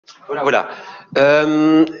Voilà.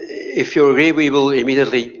 If you agree, we will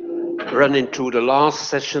immediately run into the last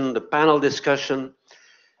session, the panel discussion,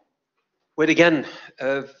 with again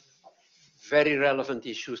very relevant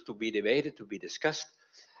issues to be debated, to be discussed.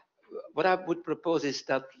 What I would propose is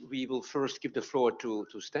that we will first give the floor to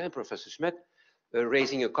Stijn, Professor Smet,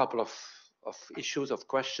 raising a couple of issues, of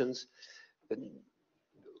questions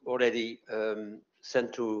already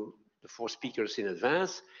sent to the four speakers in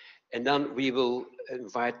advance. And then we will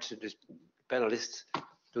invite the panelists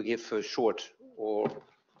to give short or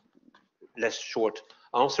less short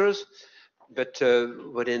answers, but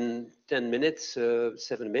within 10 minutes,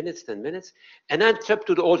 7 minutes, 10 minutes. And then it's up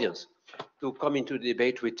to the audience to come into the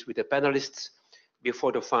debate with the panelists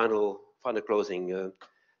before the final closing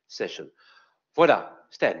session. Voilà,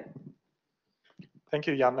 Stijn. Thank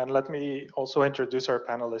you, Jan. And let me also introduce our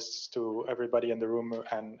panelists to everybody in the room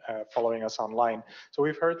and following us online. So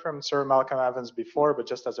we've heard from Sir Malcolm Evans before, but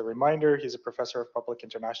just as a reminder, he's a professor of public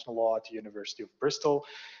international law at the University of Bristol.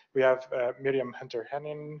 We have Myriam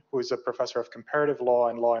Hunter-Henin, who is a professor of comparative law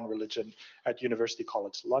and religion at University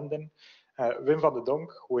College London. Wim van de Donk,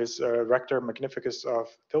 who is Rector Magnificus of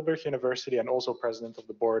Tilburg University and also president of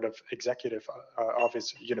the board of executive of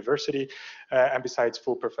his university, and besides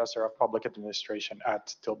full professor of public administration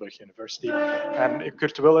at Tilburg University. And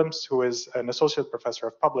Kurt Willems, who is an associate professor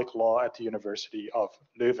of public law at the University of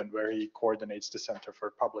Leuven, where he coordinates the Center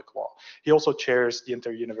for Public Law. He also chairs the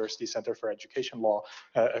Inter-University Center for Education Law,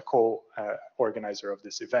 a co-organizer of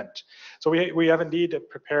this event. So we have indeed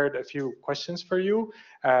prepared a few questions for you.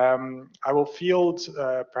 I will field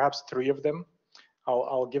perhaps 3 of them.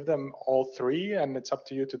 I'll give them all 3, and it's up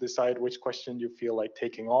to you to decide which question you feel like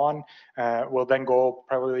taking on. We'll then go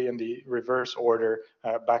probably in the reverse order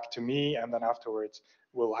back to me, and then afterwards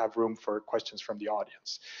we'll have room for questions from the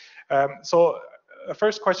audience. So the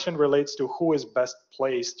first question relates to who is best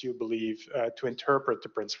placed, you believe, to interpret the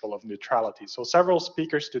principle of neutrality. So several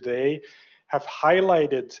speakers today have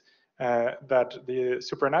highlighted that the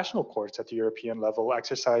supranational courts at the European level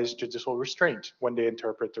exercise judicial restraint when they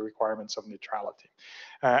interpret the requirements of neutrality.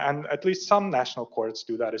 And at least some national courts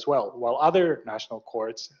do that as well, while other national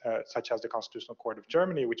courts, such as the Constitutional Court of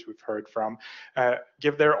Germany, which we've heard from,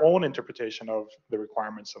 give their own interpretation of the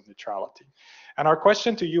requirements of neutrality. And our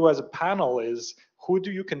question to you as a panel is, who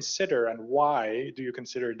do you consider and why do you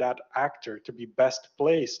consider that actor to be best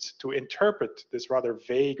placed to interpret this rather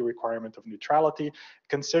vague requirement of neutrality,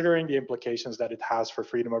 considering the implications that it has for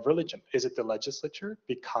freedom of religion? Is it the legislature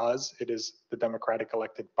because it is the democratic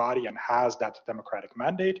elected body and has that democratic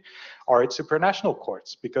mandate? Or it's supranational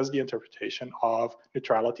courts because the interpretation of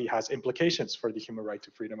neutrality has implications for the human right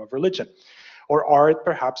to freedom of religion? Or are it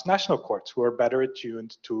perhaps national courts who are better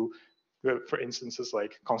attuned to, for instances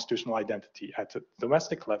like constitutional identity at the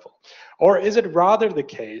domestic level? Or is it rather the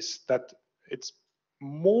case that it's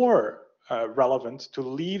more relevant to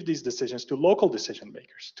leave these decisions to local decision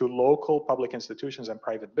makers, to local public institutions and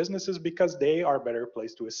private businesses, because they are better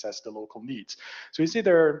placed to assess the local needs? So you see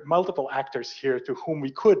there are multiple actors here to whom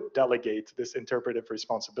we could delegate this interpretive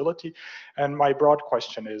responsibility. And my broad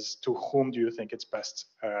question is, to whom do you think it's best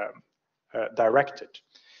directed?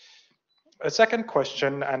 A second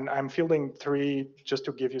question, and I'm fielding 3 just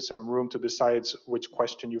to give you some room to decide which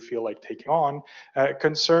question you feel like taking on,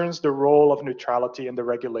 concerns the role of neutrality in the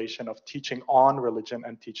regulation of teaching on religion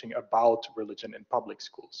and teaching about religion in public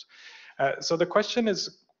schools. So the question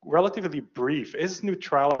is relatively brief. Is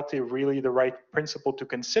neutrality really the right principle to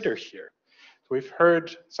consider here? We've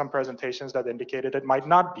heard some presentations that indicated it might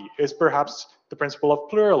not be. Is perhaps the principle of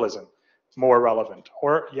pluralism more relevant,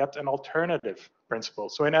 or yet an alternative principle?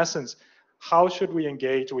 So in essence, how should we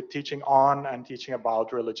engage with teaching on and teaching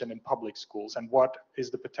about religion in public schools, and what is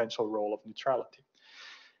the potential role of neutrality?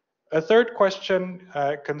 A third question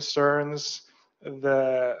concerns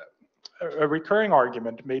a recurring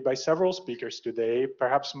argument made by several speakers today,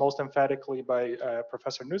 perhaps most emphatically by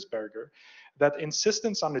Professor Nussberger, that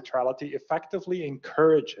insistence on neutrality effectively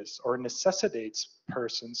encourages or necessitates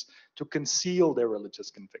persons to conceal their religious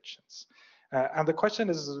convictions. And the question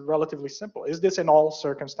is relatively simple. Is this in all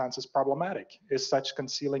circumstances problematic? Is such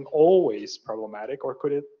concealing always problematic, or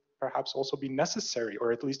could it perhaps also be necessary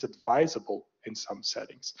or at least advisable in some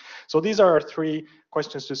settings? So these are our 3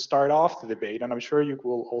 questions to start off the debate, and I'm sure you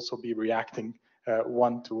will also be reacting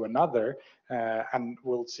one to another, and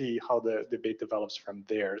we'll see how the debate develops from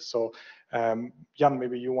there. So Jan,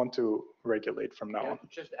 maybe you want to regulate from now on.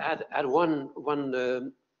 Just add one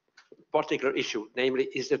particular issue, namely,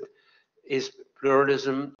 is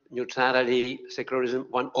pluralism, neutrality, secularism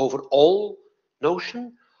one overall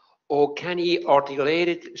notion, or can he articulate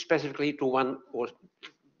it specifically to one or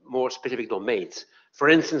more specific domains? For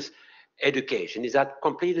instance, education. Is that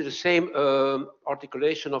completely the same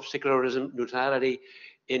articulation of secularism, neutrality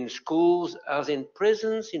in schools as in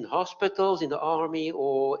prisons, in hospitals, in the army,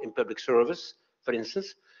 or in public service, for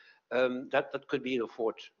instance? That could be a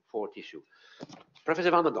fourth issue.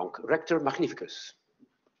 Professor van der Donk, Rector Magnificus.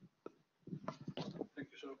 Thank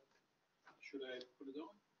you, sir. Should I put it on?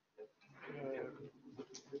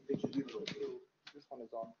 This one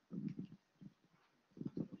is on.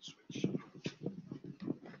 Switch.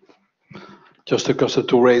 Just accustomed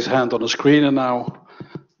to raise hand on the screen, and now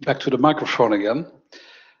back to the microphone again.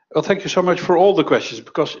 Well, thank you so much for all the questions,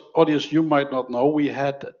 because audience, you might not know, we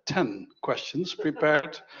had 10 questions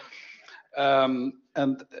prepared.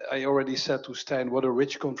 And I already said to Stijn what a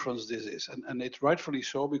rich conference this is. And it's rightfully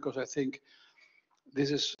so, because I think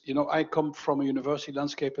this is, you know, I come from a university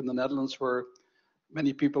landscape in the Netherlands where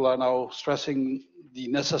many people are now stressing the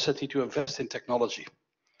necessity to invest in technology,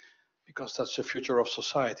 because that's the future of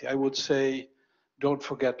society. I would say, don't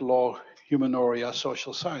forget law, humanoria,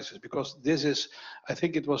 social sciences, because this is, I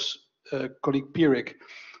think it was colleague Pierik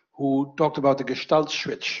who talked about the Gestalt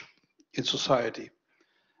switch in society.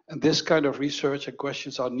 And this kind of research and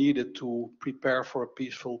questions are needed to prepare for a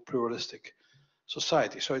peaceful, pluralistic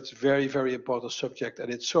society. So it's very, very important subject,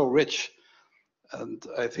 and it's so rich. And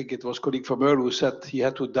I think it was colleague Van Meulen who said he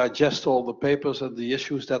had to digest all the papers and the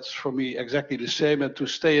issues. That's for me exactly the same. And to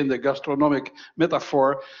stay in the gastronomic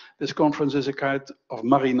metaphor, this conference is a kind of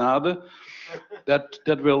marinade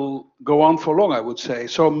that will go on for long, I would say.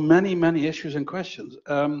 So many, many issues and questions.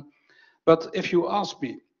 But if you ask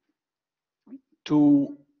me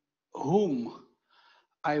to whom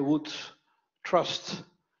I would trust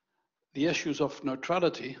the issues of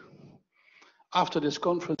neutrality, after this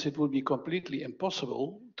conference, it would be completely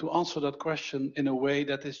impossible to answer that question in a way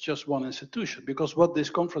that is just one institution. Because what this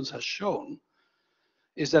conference has shown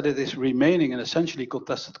is that it is remaining an essentially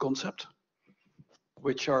contested concept,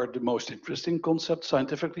 which are the most interesting concepts,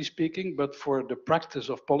 scientifically speaking, but for the practice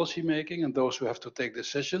of policy making and those who have to take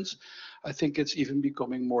decisions, I think it's even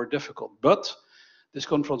becoming more difficult. But this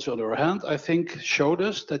conference, on the other hand, I think showed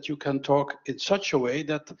us that you can talk in such a way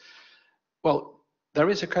that, well, there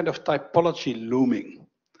is a kind of typology looming,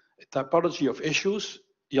 a typology of issues.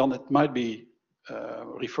 Jan, it might be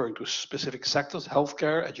referring to specific sectors,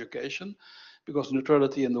 healthcare, education, because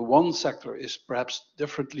neutrality in the one sector is perhaps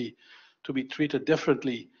differently to be treated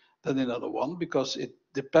differently than in another one, because it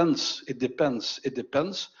depends,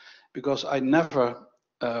 because I never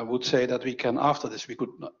would say that we can, after this, we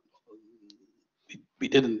could not,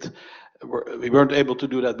 we weren't able to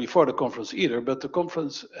do that before the conference either, but the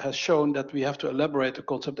conference has shown that we have to elaborate the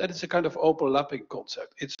concept, and it's a kind of overlapping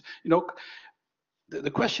concept. It's, you know,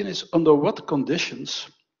 the question is under what conditions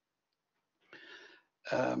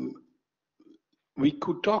we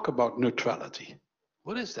could talk about neutrality.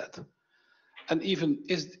 What is that? And even,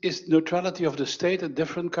 is neutrality of the state a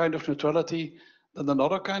different kind of neutrality than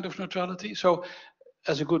another kind of neutrality? So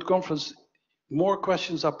as a good conference, more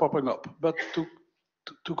questions are popping up, but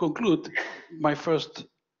to conclude, my first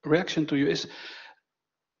reaction to you is,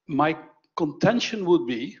 my contention would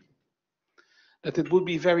be that it would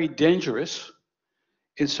be very dangerous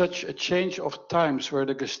in such a change of times where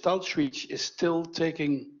the Gestalt switch is still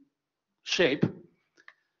taking shape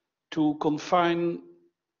to confine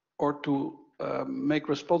or to make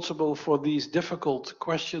responsible for these difficult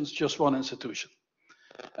questions just one institution.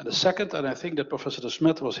 And the second, and I think that Professor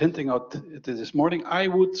Smet was hinting at it this morning, I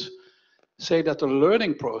would say that the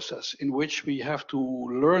learning process in which we have to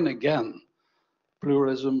learn again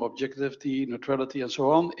pluralism, objectivity, neutrality, and so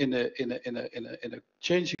on in a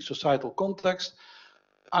changing societal context,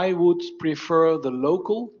 I would prefer the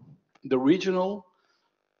local, the regional,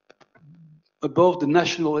 above the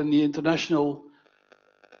national and the international,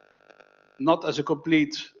 not as a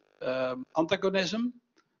complete antagonism,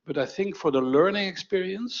 but I think for the learning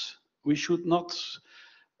experience, we should not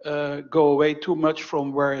go away too much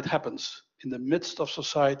from where it happens, in the midst of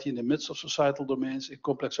society, in the midst of societal domains, in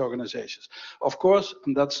complex organizations. Of course,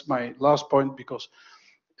 and that's my last point, because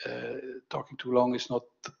talking too long is not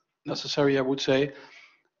necessary, I would say.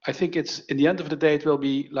 I think it's, in the end of the day, it will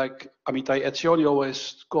be like Amitai Etzioni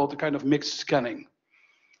always called a kind of mixed scanning.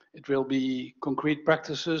 It will be concrete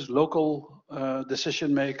practices, local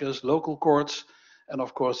decision makers, local courts, and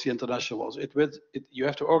of course the international ones. You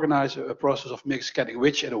have to organize a process of mixed scanning,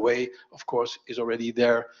 which in a way, of course, is already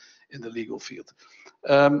there in the legal field.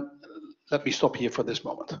 Let me stop here for this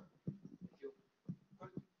moment.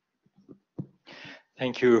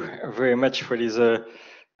 Thank you very much for this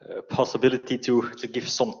possibility to give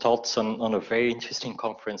some thoughts on a very interesting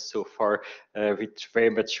conference so far, with very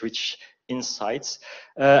much rich insights.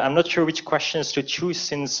 I'm not sure which questions to choose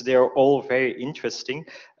since they're all very interesting.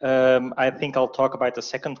 I think I'll talk about the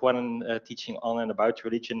second one, teaching on and about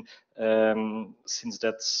religion, since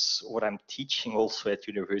that's what I'm teaching also at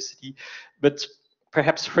university. But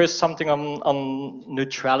perhaps first something on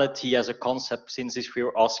neutrality as a concept, since if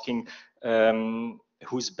we're asking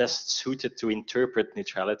who's best suited to interpret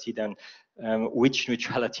neutrality, then which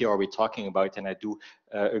neutrality are we talking about? And I do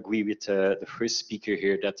agree with the first speaker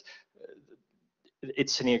here that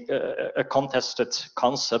it's a contested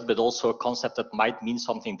concept, but also a concept that might mean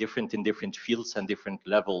something different in different fields and different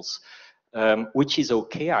levels, which is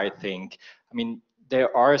okay, I think. I mean,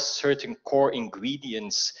 there are certain core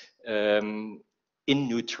ingredients in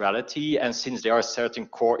neutrality, and since there are certain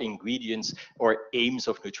core ingredients or aims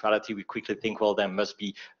of neutrality, we quickly think, well, there must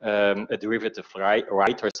be a derivative right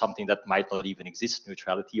or something that might not even exist,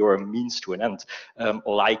 neutrality, or a means to an end,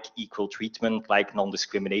 like equal treatment, like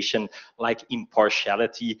non-discrimination, like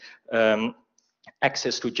impartiality,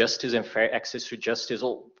 access to justice and fair access to justice,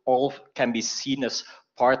 all can be seen as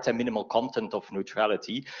part and minimal content of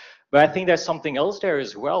neutrality. But I think there's something else there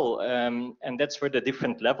as well, and that's where the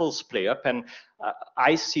different levels play up. And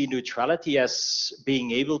I see neutrality as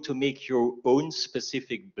being able to make your own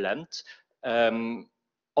specific blend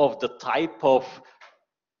of the type of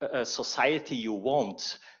society you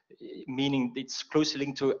want, meaning it's closely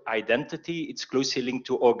linked to identity, it's closely linked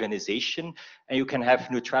to organization, and you can have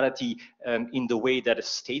neutrality in the way that a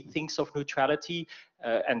state thinks of neutrality,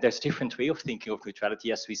 and there's different way of thinking of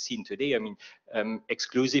neutrality as we've seen today. I mean,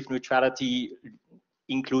 exclusive neutrality,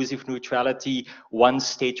 inclusive neutrality, one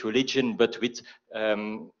state religion, but with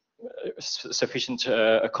sufficient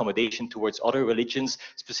accommodation towards other religions,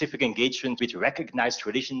 specific engagement with recognized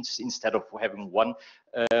religions instead of having one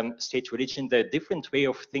state religion. There are different way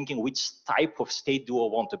of thinking, which type of state do I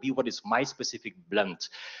want to be, what is my specific blend.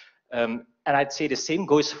 And I'd say the same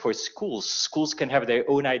goes for schools. Schools can have their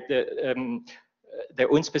own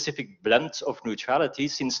specific blend of neutrality,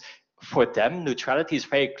 since for them, neutrality is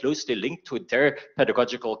very closely linked to their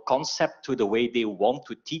pedagogical concept, to the way they want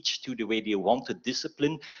to teach, to the way they want to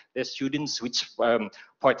discipline their students, which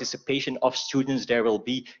participation of students there will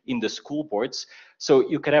be in the school boards. So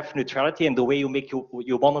you can have neutrality in the way you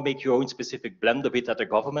want to make your own specific blend of it at the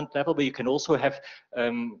government level, but you can also have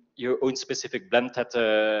your own specific blend at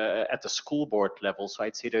the school board level. So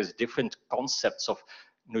I'd say there's different concepts of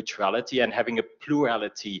neutrality, and having a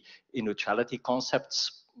plurality in neutrality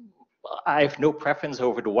concepts, I have no preference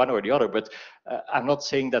over the one or the other, but I'm not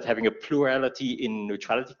saying that having a plurality in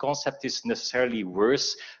neutrality concept is necessarily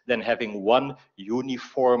worse than having one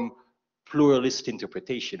uniform pluralist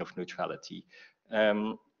interpretation of neutrality.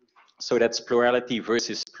 So that's plurality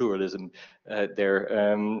versus pluralism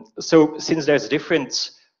there. So since there's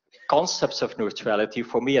different concepts of neutrality,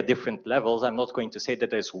 for me at different levels, I'm not going to say that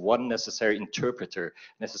there's one necessary interpreter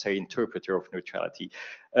of neutrality.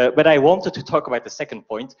 But I wanted to talk about the second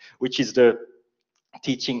point, which is the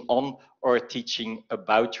teaching on or teaching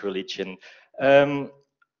about religion.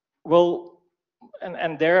 Well,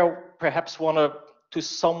 and there I perhaps want to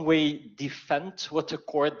some way defend what the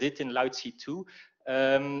court did in Lao Tzu 2.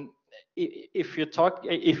 If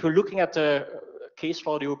you're looking at the case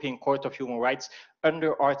law of the European Court of Human Rights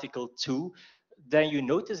under Article 2, then you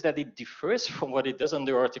notice that it differs from what it does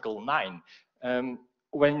under Article 9.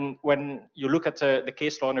 When you look at the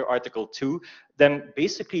case law under Article 2, then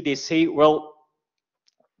basically they say, well,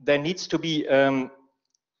 there needs to be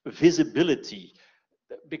visibility,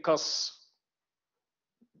 because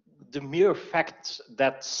the mere fact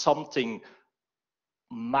that something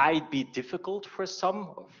might be difficult for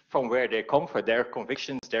some, from where they come, for their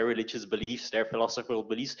convictions, their religious beliefs, their philosophical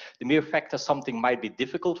beliefs, the mere fact that something might be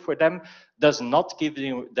difficult for them does not give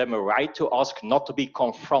them a right to ask not to be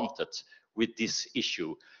confronted with this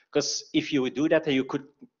issue. Because if you would do that, then you could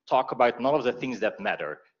talk about none of the things that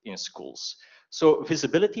matter in schools. So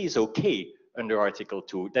visibility is okay under Article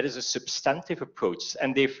 2. That is a substantive approach,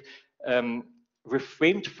 and they've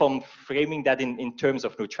refrained from framing that in terms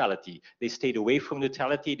of neutrality. They stayed away from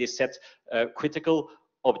neutrality. They said critical,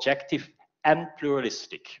 objective, and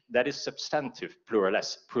pluralistic. That is substantive,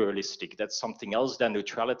 pluralistic. That's something else than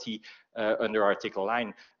neutrality under Article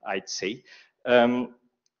 9, I'd say.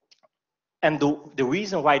 And the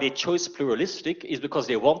reason why they chose pluralistic is because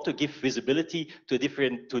they want to give visibility to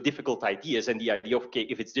difficult ideas, and the idea of, okay,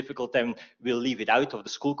 if it's difficult, then we'll leave it out of the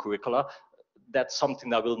school curricula. That's something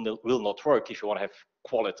that will not work if you want to have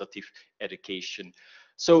qualitative education.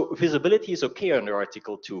 So visibility is okay under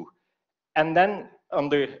Article 2. And then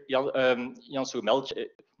under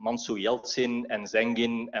Mansur Yeltsin and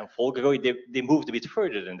Zengin and Volkeroi, they moved a bit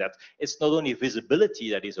further than that. It's not only visibility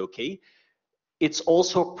that is okay, it's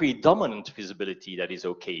also predominant visibility that is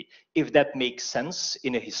okay, if that makes sense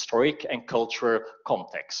in a historic and cultural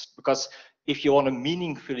context. Because if you want to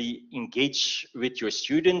meaningfully engage with your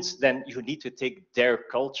students, then you need to take their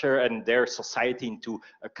culture and their society into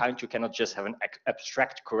account. You cannot just have an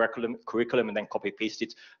abstract curriculum and then copy paste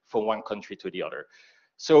it from one country to the other.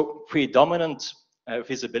 So predominant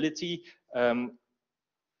visibility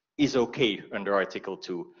is okay under Article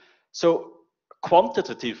 2. So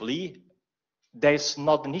quantitatively, there's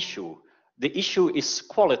not an issue. The issue is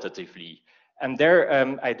qualitatively. And there,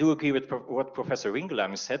 I do agree with what Professor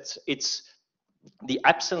Ringelheim said. It's the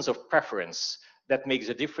absence of preference that makes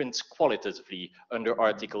a difference qualitatively under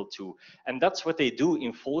Article 2. And that's what they do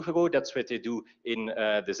in Volkeroi, that's what they do in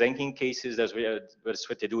the Zengin cases, that's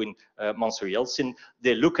what they do in Mansur Yeltsin.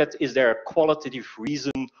 They look at, is there a qualitative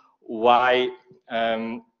reason why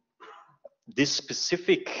this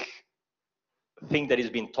specific thing that is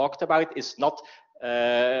being talked about is not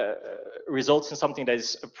results in something that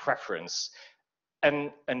is a preference.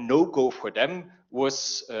 And a no-go for them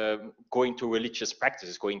was going to religious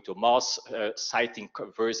practices, going to mass, citing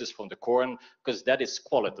verses from the Quran, because that is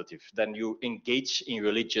qualitative. Then you engage in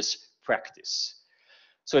religious practice.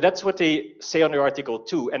 So that's what they say under Article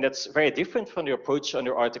 2, and that's very different from the approach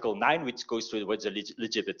under Article 9, which goes to what's a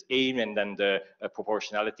legitimate aim and then the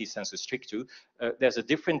proportionality sensu stricto. There's a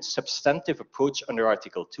different substantive approach under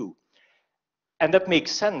Article 2. And that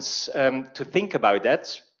makes sense to think about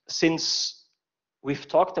that, since we've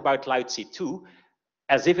talked about Lao Tzu 2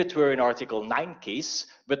 as if it were an Article 9 case,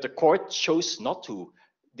 but the court chose not to.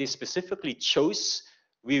 They specifically chose,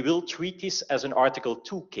 we will treat this as an Article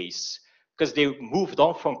 2 case, because they moved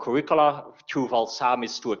on from curricula through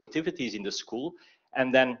Valsamis to activities in the school.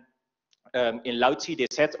 And then in Lao Tzu, they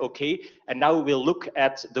said, okay, and now we'll look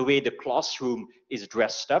at the way the classroom is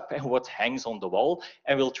dressed up and what hangs on the wall,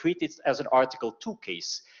 and we'll treat it as an Article 2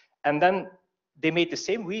 case. And then they made the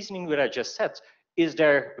same reasoning that I just said. Is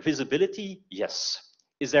there visibility? Yes.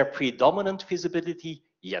 Is there predominant visibility?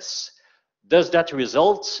 Yes. Does that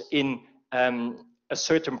result in a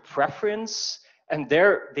certain preference? And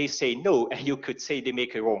there they say no, and you could say they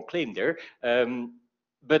make a wrong claim there.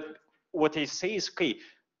 But what they say is, okay,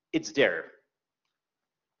 it's there.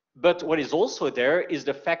 But what is also there is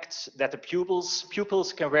the fact that the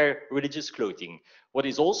pupils can wear religious clothing. What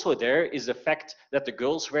is also there is the fact that the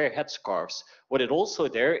girls wear headscarves. What is also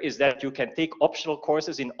there is that you can take optional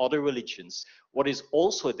courses in other religions. What is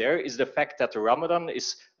also there is the fact that the Ramadan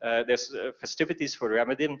is, there's festivities for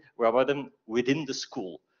Ramadan within the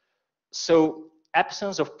school. So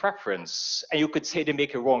absence of preference, and you could say they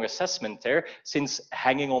make a wrong assessment there, since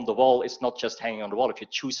hanging on the wall is not just hanging on the wall. If you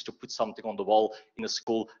choose to put something on the wall in a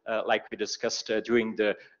school, like we discussed during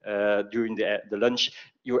the lunch,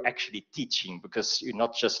 you're actually teaching, because you're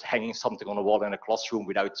not just hanging something on the wall in a classroom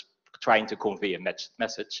without trying to convey a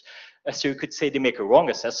message. So you could say they make a wrong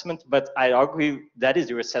assessment, but I argue that is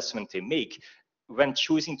the assessment they make. When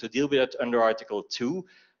choosing to deal with it under Article 2,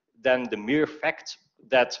 then the mere fact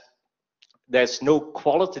that there's no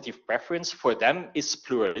qualitative preference for them is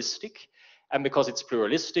pluralistic, and because it's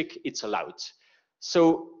pluralistic, it's allowed.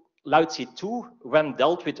 So Lao Tzu 2, when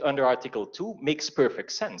dealt with under Article 2, makes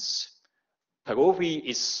perfect sense. Parovi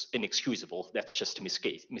is inexcusable, that's just a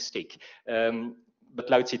mistake. But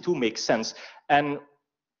Lao Tzu 2 makes sense. And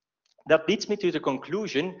that leads me to the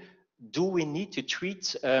conclusion, do we need to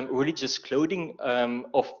treat religious clothing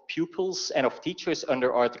of pupils and of teachers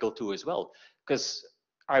under Article 2 as well? Because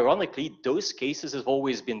ironically, those cases have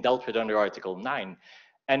always been dealt with under Article 9.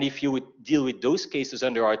 And if you would deal with those cases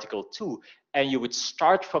under Article 2, and you would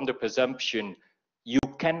start from the presumption, you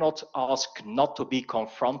cannot ask not to be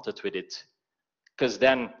confronted with it, because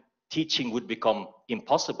then teaching would become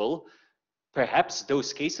impossible, perhaps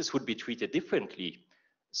those cases would be treated differently.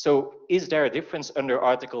 So is there a difference under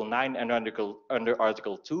Article 9 and under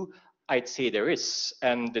Article 2? I'd say there is,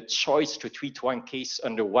 and the choice to treat one case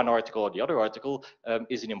under one article or the other article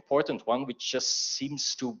is an important one, which just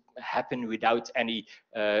seems to happen without any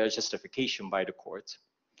justification by the court.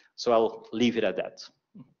 So I'll leave it at that.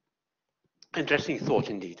 Interesting thought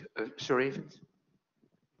indeed. Sir Evans?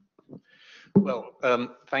 Well,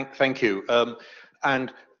 thank you.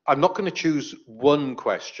 And I'm not going to choose one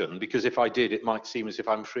question, because if I did, it might seem as if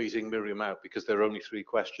I'm freezing Myriam out, because there are only 3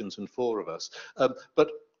 questions and 4 of us. But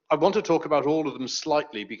I want to talk about all of them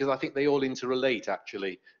slightly, because I think they all interrelate,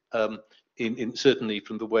 actually, certainly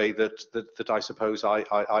from the way that I suppose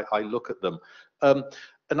I look at them.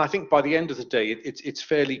 I think by the end of the day, it's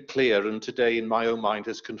fairly clear, and today in my own mind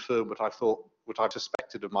has confirmed what I thought, what I've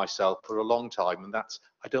suspected of myself for a long time, and that's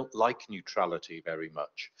I don't like neutrality very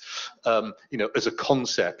much, you know, as a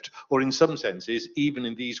concept, or in some senses, even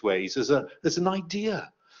in these ways, as an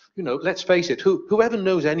idea. You know, let's face it, whoever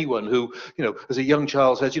knows anyone who, you know, as a young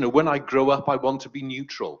child says, you know, when I grow up, I want to be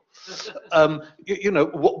neutral. You know,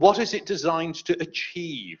 what is it designed to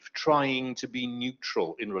achieve, trying to be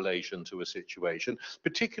neutral in relation to a situation,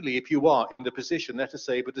 particularly if you are in the position, let us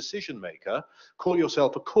say, of a decision maker? Call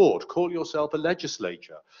yourself a court, call yourself a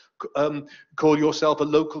legislature, call yourself a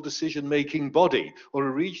local decision-making body or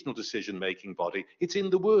a regional decision-making body. It's in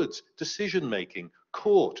the words, decision-making,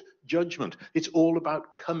 court, judgment. It's all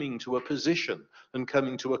about coming to a position and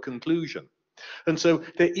coming to a conclusion. And so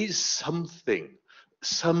there is something,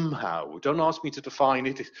 somehow, don't ask me to define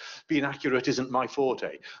it, being accurate isn't my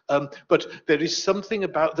forte, but there is something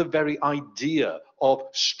about the very idea of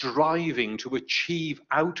striving to achieve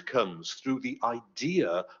outcomes through the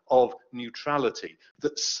idea of neutrality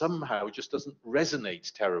that somehow just doesn't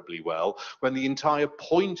resonate terribly well when the entire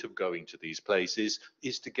point of going to these places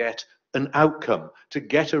is to get an outcome, to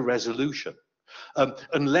get a resolution.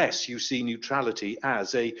 Unless you see neutrality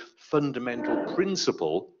as a fundamental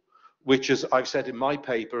principle, which, as I've said in my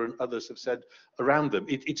paper and others have said around them,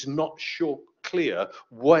 it's not clear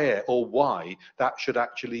where or why that should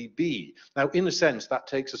actually be. Now, in a sense, that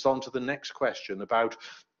takes us on to the next question about,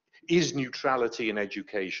 is neutrality in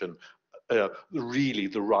education really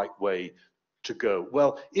the right way to go?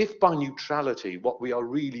 Well, if by neutrality what we are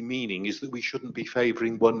really meaning is that we shouldn't be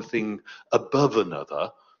favouring one thing above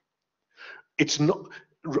another, it's not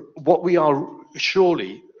what we are.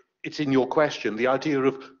 Surely it's in your question, the idea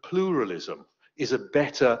of pluralism is a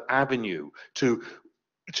better avenue to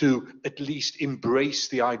at least embrace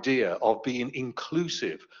the idea of being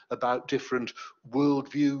inclusive about different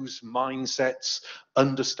worldviews, mindsets,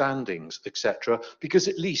 understandings, etc. Because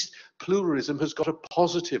at least pluralism has got a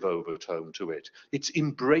positive overtone to it. It's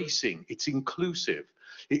embracing, it's inclusive.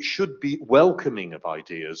 It should be welcoming of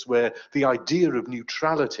ideas, where the idea of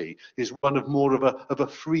neutrality is one of more of a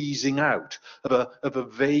freezing out, of a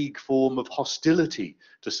vague form of hostility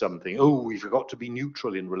to something. Oh, we forgot to be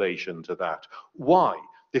neutral in relation to that. Why?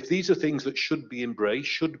 If these are things that should be embraced,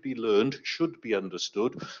 should be learned, should be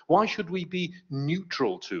understood, why should we be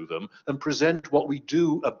neutral to them and present what we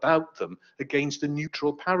do about them against a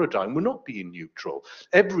neutral paradigm? We're not being neutral.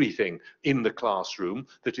 Everything in the classroom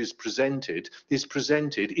that is presented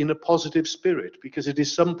in a positive spirit, because it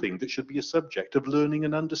is something that should be a subject of learning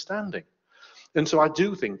and understanding. And so I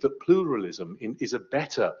do think that pluralism is a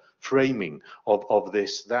better framing of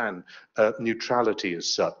this than neutrality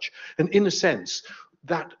as such. And in a sense,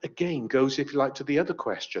 that again goes, if you like, to the other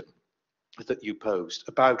question that you posed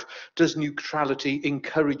about, does neutrality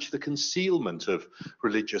encourage the concealment of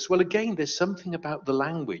religious? Well, again, there's something about the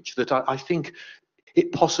language that I think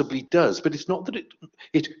it possibly does, but it's not that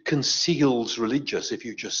it conceals religious if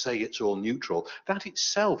you just say it's all neutral. That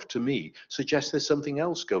itself, to me, suggests there's something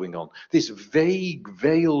else going on. This vague,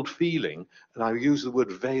 veiled feeling, and I use the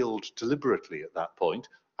word veiled deliberately at that point,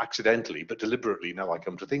 accidentally, but deliberately, now I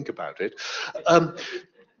come to think about it,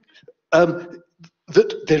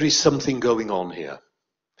 that there is something going on here.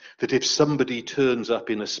 That if somebody turns up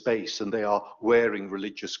in a space and they are wearing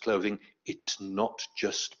religious clothing, it's not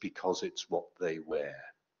just because it's what they wear.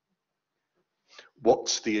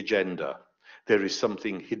 What's the agenda? There is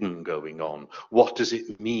something hidden going on. What does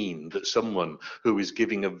it mean that someone who is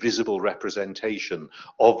giving a visible representation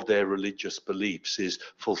of their religious beliefs is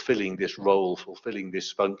fulfilling this role, fulfilling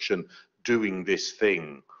this function, doing this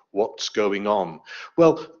thing? What's going on?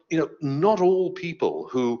 Well, you know, not all people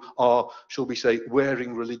who are, shall we say,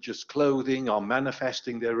 wearing religious clothing are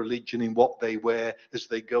manifesting their religion in what they wear as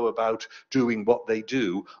they go about doing what they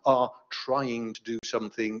do, are trying to do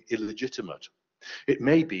something illegitimate. It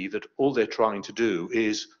may be that all they're trying to do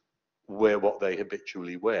is wear what they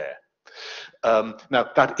habitually wear. Now,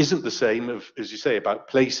 that isn't the same, as you say, about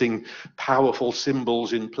placing powerful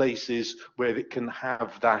symbols in places where it can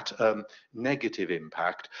have that negative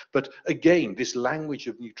impact. But again, this language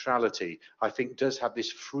of neutrality, I think, does have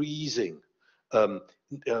this freezing,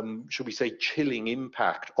 shall we say, chilling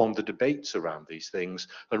impact on the debates around these things.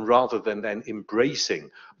 And rather than then embracing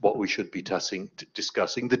what we should be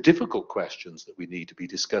discussing, the difficult questions that we need to be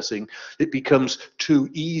discussing, it becomes too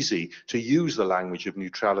easy to use the language of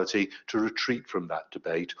neutrality to retreat from that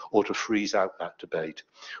debate or to freeze out that debate.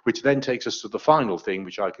 Which then takes us to the final thing,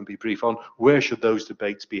 which I can be brief on. Where should those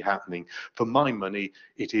debates be happening? For my money,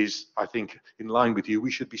 it is, I think, in line with you,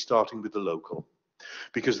 we should be starting with the local.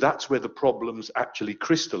 because that's where the problems actually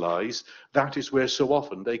crystallize. That is where so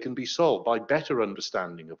often they can be solved by better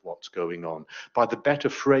understanding of what's going on, by the better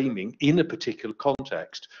framing in a particular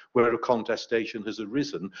context where a contestation has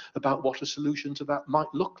arisen about what a solution to that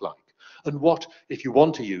might look like. And what, if you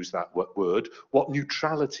want to use that word, what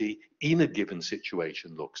neutrality in a given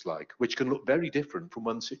situation looks like, which can look very different from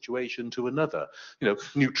one situation to another. You know,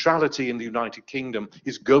 neutrality in the United Kingdom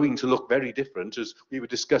is going to look very different, as we were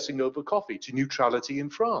discussing over coffee, to neutrality in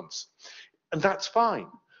France. And that's fine,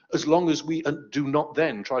 as long as we do not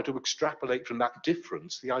then try to extrapolate from that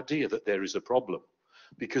difference the idea that there is a problem.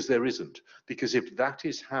 Because there isn't. Because if that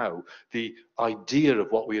is how the idea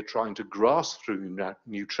of what we are trying to grasp through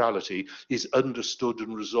neutrality is understood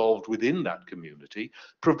and resolved within that community,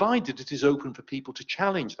 provided it is open for people to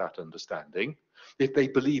challenge that understanding, if they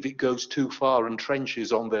believe it goes too far and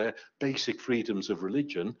trenches on their basic freedoms of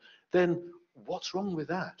religion, then what's wrong with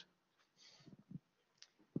that?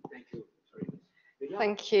 Thank you. Sorry.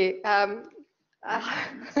 Thank you.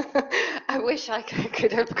 I wish I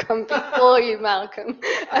could have come before you, Malcolm.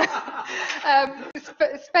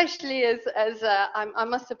 Especially as I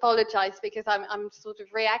must apologise because I'm sort of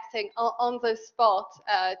reacting on the spot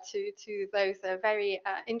to those very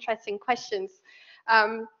interesting questions.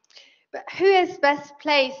 But who is best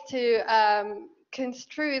placed to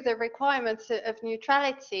construe the requirements of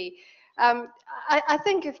neutrality? I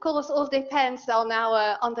think, of course, all depends on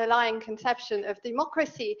our underlying conception of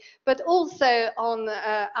democracy, but also on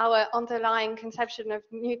our underlying conception of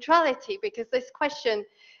neutrality, because this question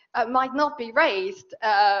might not be raised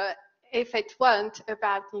if it weren't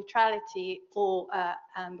about neutrality or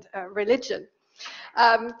and religion.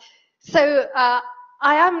 So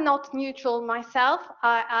I am not neutral myself.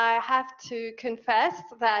 I have to confess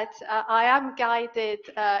that I am guided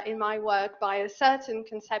in my work by a certain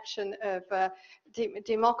conception of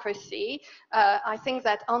democracy. I think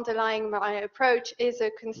that underlying my approach is a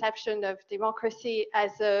conception of democracy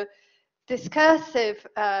as a discursive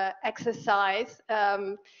exercise,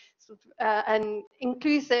 an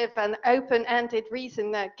inclusive and open-ended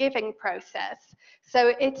reason-giving process.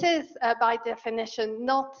 So it is, by definition,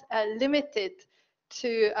 not limited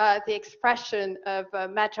to the expression of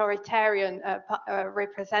majoritarian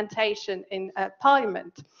representation in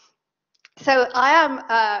Parliament. So I am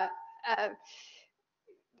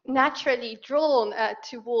naturally drawn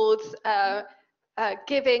towards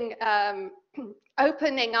giving,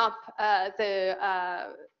 opening up the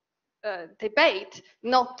debate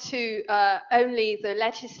not to only the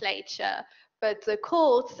legislature, but the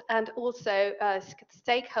courts and also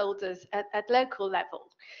stakeholders at local level.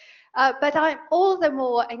 But I'm all the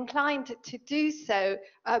more inclined to do so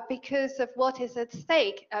because of what is at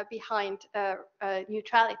stake behind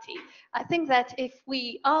neutrality. I think that if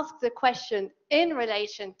we ask the question in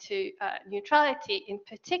relation to neutrality in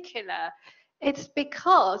particular, it's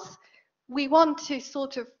because we want to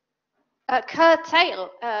sort of curtail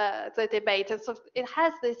the debate. And so it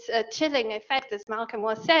has this chilling effect, as Malcolm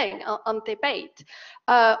was saying, on debate.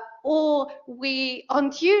 Or we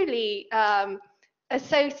unduly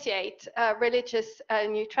associate religious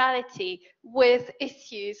neutrality with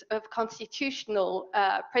issues of constitutional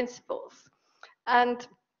principles. And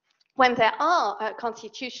when there are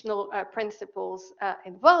constitutional principles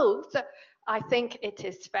involved, I think it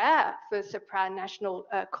is fair for supranational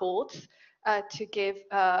courts to give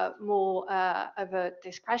more of a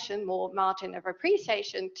discretion, more margin of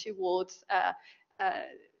appreciation towards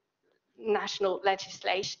national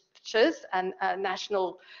legislatures and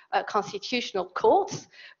national constitutional courts,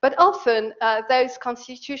 but often those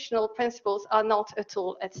constitutional principles are not at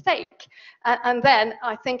all at stake. And then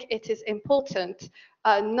I think it is important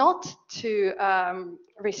not to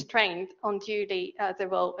restrain unduly the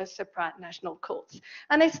role of supranational courts.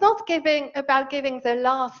 And it's not about giving the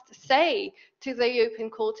last say to the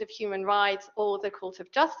European Court of Human Rights or the Court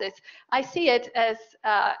of Justice. I see it as,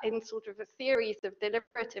 in sort of a theories of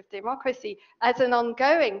deliberative democracy, as an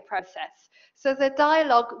ongoing process. So the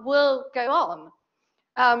dialogue will go on.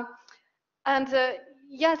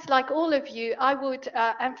 Yes, like all of you, I would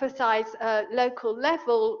emphasize local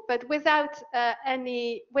level, but without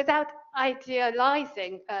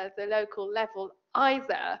idealizing the local level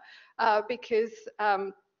either, because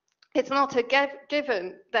it's not a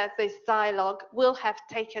given that this dialogue will have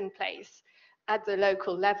taken place at the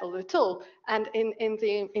local level at all. And in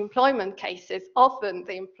the employment cases, often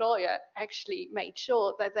the employer actually made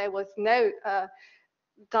sure that there was no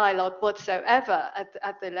dialogue whatsoever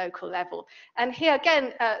at the local level. And here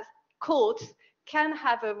again, courts can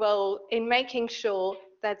have a role in making sure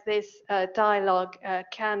that this dialogue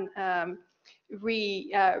can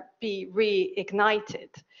be reignited.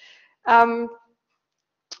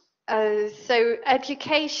 So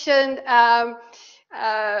education, I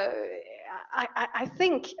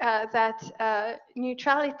think that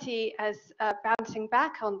neutrality, as bouncing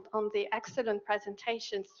back on the excellent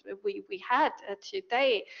presentations we had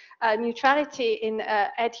today, neutrality in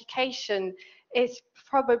education is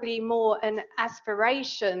probably more an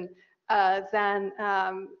aspiration than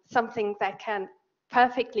something that can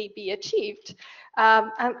perfectly be achieved.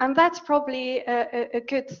 And that's probably a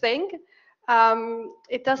good thing.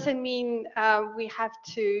 It doesn't mean we have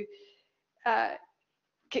to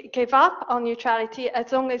give up on neutrality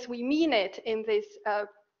as long as we mean it in this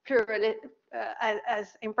as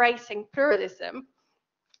embracing pluralism.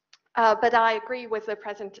 But I agree with the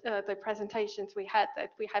presentations we had, that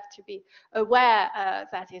we have to be aware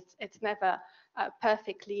that it's never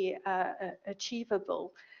perfectly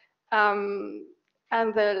achievable.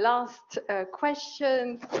 And the last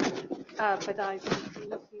question, but I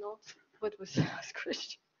not what was the last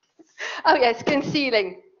question? Oh yes,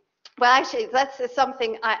 concealing. Well, actually, that's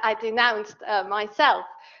something I denounced myself,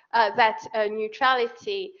 that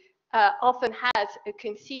neutrality often has a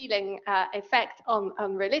concealing effect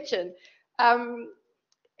on religion.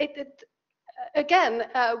 Again,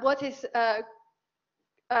 what is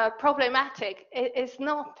problematic is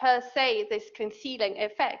not per se this concealing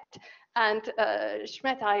effect. And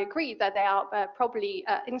Smet, I agree that there are probably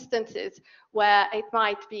instances where it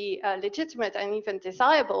might be legitimate and even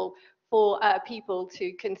desirable for people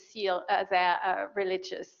to conceal their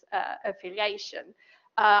religious affiliation.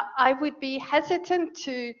 I would be hesitant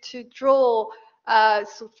to draw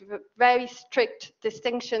sort of a very strict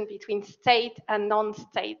distinction between state and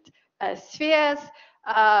non-state spheres.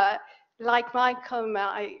 Like Malcolm,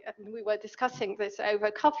 we were discussing this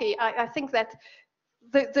over coffee, I think that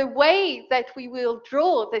the way that we will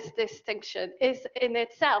draw this distinction is in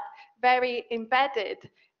itself very embedded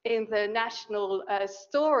in the national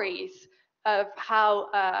stories of how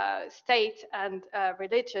state and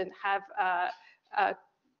religion have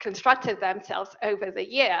constructed themselves over the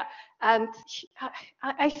year. And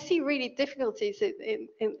I see really difficulties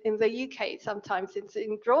in the UK sometimes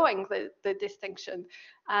in drawing the distinction,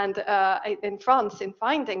 and in France in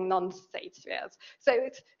finding non-state spheres. So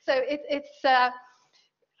it's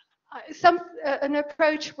an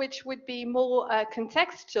approach which would be more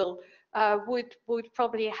contextual would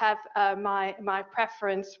probably have my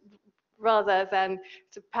preference, rather than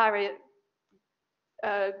to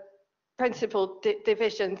principal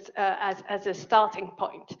divisions as a starting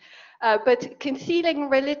point. But concealing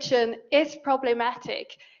religion is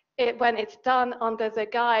problematic when it's done under the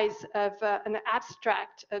guise of an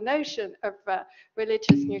abstract notion of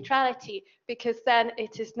religious neutrality, because then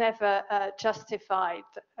it is never justified,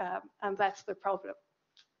 and that's the problem.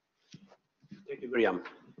 Thank you, Myriam.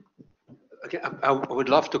 Okay, I would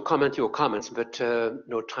love to comment your comments, but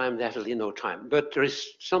no time, definitely no time. But there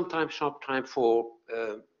is sometimes sharp time for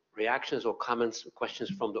reactions or comments, questions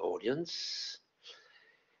from the audience.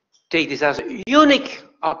 Take this as a unique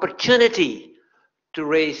opportunity to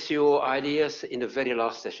raise your ideas in the very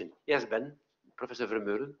last session. Yes, Ben, Professor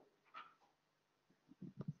Vermeulen.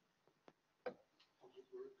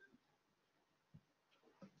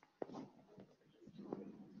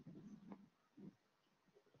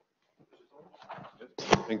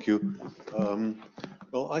 Thank you.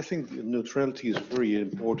 Well, I think neutrality is a very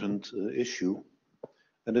important issue,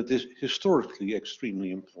 and it is historically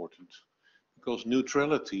extremely important, because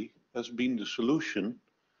neutrality has been the solution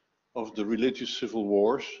of the religious civil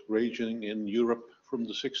wars raging in Europe from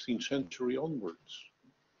the 16th century onwards.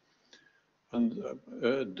 And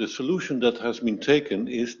the solution that has been taken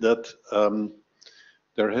is that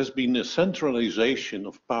there has been a centralization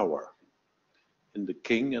of power in the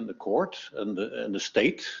king and the court and the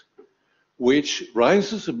state, which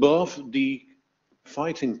rises above the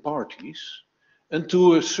fighting parties and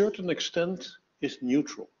to a certain extent is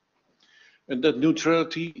neutral. And that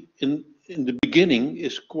neutrality in the beginning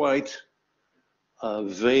is quite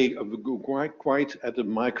vague, quite at a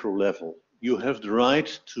micro level. You have the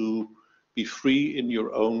right to be free in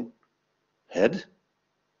your own head,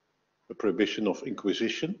 a prohibition of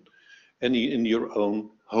inquisition, and in your own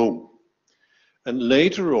home. And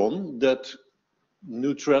later on, that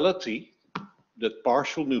neutrality, that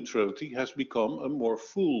partial neutrality, has become a more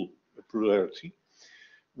full plurality,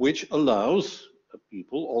 which allows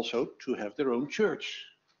people also to have their own church.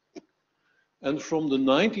 And from the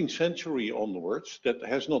 19th century onwards, that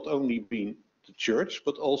has not only been the church,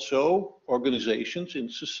 but also organizations in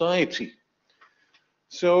society.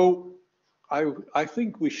 So I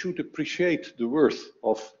think we should appreciate the worth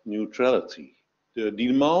of neutrality. The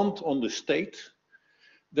demand on the state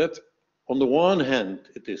that on the one hand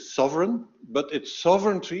it is sovereign, but its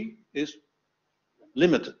sovereignty is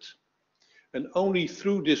limited. And only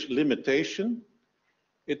through this limitation,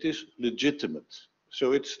 it is legitimate.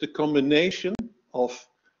 So it's the combination of,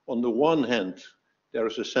 on the one hand, there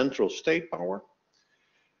is a central state power,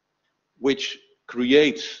 which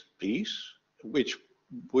creates peace, which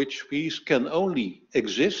peace can only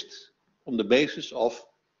exist on the basis of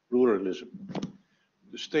pluralism.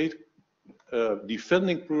 The state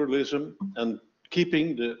defending pluralism and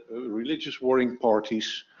keeping the religious warring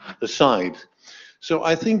parties aside. So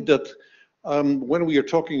I think that when we are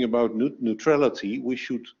talking about neutrality, we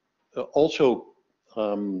should also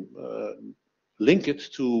link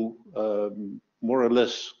it to more or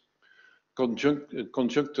less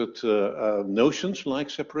conjuncted notions like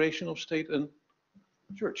separation of state and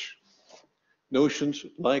church, notions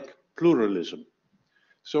like pluralism.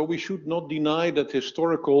 So we should not deny that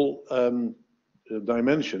historical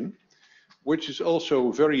dimension, which is also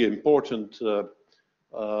a very important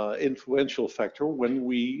influential factor when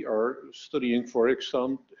we are studying, for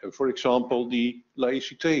example, the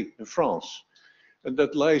laïcité in France. And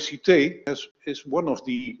that laïcité is one of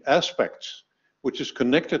the aspects which is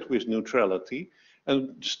connected with neutrality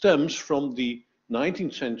and stems from the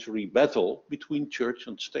 19th century battle between church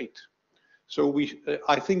and state. So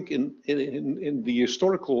I think in the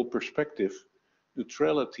historical perspective,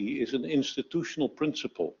 neutrality is an institutional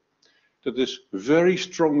principle that is very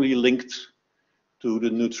strongly linked to the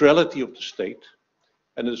neutrality of the state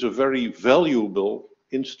and is a very valuable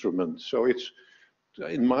instrument. So it's,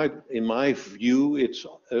 in my view, it's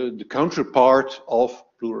the counterpart of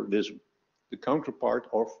pluralism, the counterpart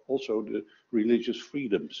of also the religious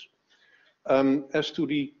freedoms. As to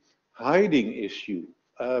the hiding issue,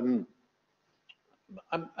 I'm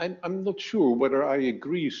not sure whether I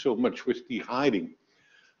agree so much with the hiding.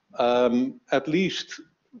 At least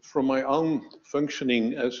from my own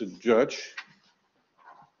functioning as a judge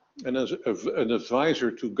and as an advisor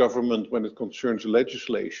to government when it concerns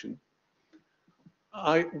legislation,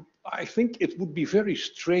 I think it would be very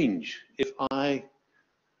strange if I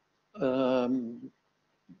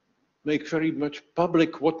make very much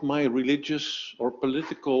public what my religious or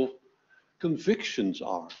political convictions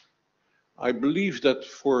are. I believe that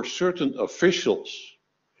for certain officials,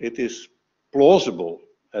 it is plausible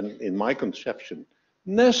and, in my conception,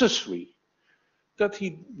 necessary that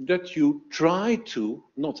you try to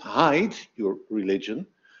not hide your religion,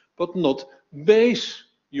 but not base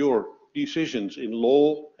your decisions in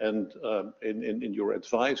law and in your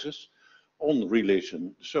advices on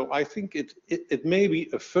religion. So I think it may be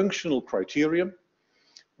a functional criterion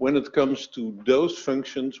when it comes to those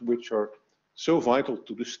functions which are so vital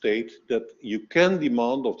to the state that you can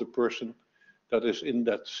demand of the person that is in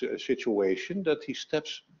that situation that he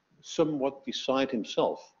steps somewhat beside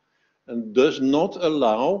himself and does not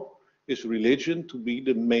allow his religion to be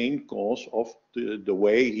the main cause of the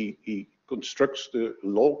way he constructs the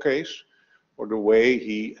law case or the way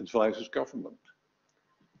he advises government.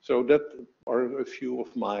 So that are a few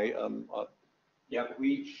of my... Yeah,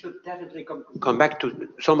 we should definitely come back to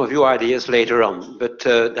some of your ideas later on, but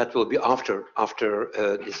that will be after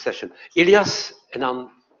this session. Ilias, and then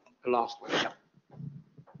the last one. Yeah.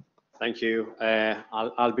 Thank you.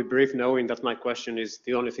 I'll be brief, knowing that my question is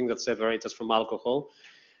the only thing that separates us from alcohol.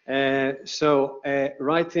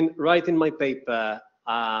 Writing my paper,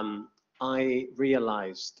 I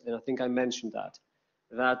realized, and I think I mentioned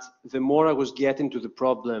that the more I was getting to the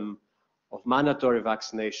problem of mandatory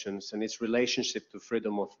vaccinations and its relationship to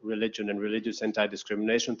freedom of religion and religious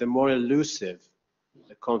anti-discrimination, the more elusive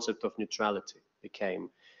the concept of neutrality became.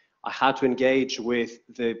 I had to engage with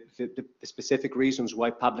the specific reasons why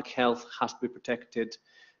public health has to be protected,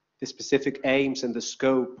 the specific aims and the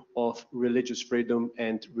scope of religious freedom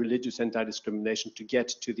and religious anti-discrimination to get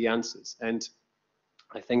to the answers. And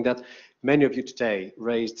I think that many of you today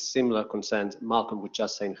raised similar concerns. Malcolm was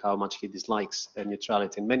just saying how much he dislikes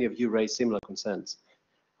neutrality, and many of you raised similar concerns.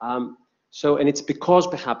 And it's because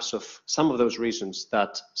perhaps of some of those reasons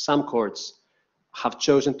that some courts have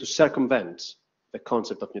chosen to circumvent the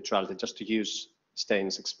concept of neutrality, just to use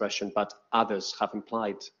Stijn's expression, but others have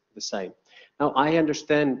implied the same. Now, I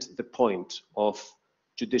understand the point of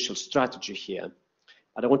judicial strategy here,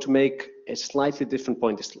 but I want to make a slightly different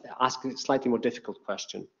point, ask a slightly more difficult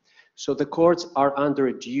question. So the courts are under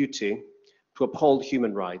a duty to uphold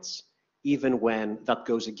human rights, even when that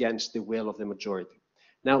goes against the will of the majority.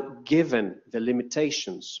 Now, given the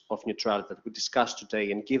limitations of neutrality that we discussed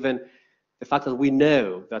today, and given the fact that we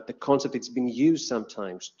know that the concept is being used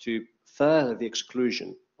sometimes to further the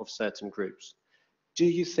exclusion of certain groups, do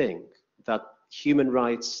you think that human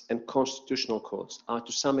rights and constitutional courts are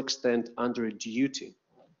to some extent under a duty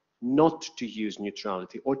not to use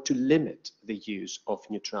neutrality or to limit the use of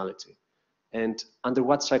neutrality? And under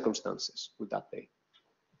what circumstances would that be?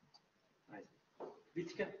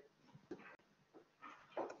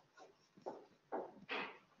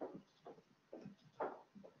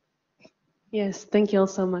 Yes, thank you all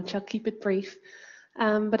so much. I'll keep it brief.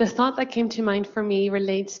 But a thought that came to mind for me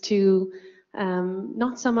relates to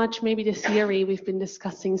not so much maybe the theory we've been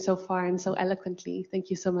discussing so far and so eloquently. Thank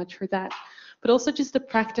you so much for that. But also just the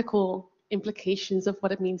practical implications of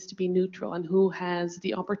what it means to be neutral and who has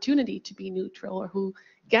the opportunity to be neutral or who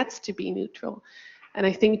gets to be neutral. And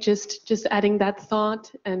I think just adding that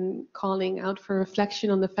thought and calling out for reflection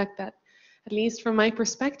on the fact that, at least from my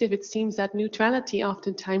perspective, it seems that neutrality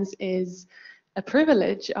oftentimes is a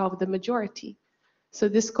privilege of the majority. So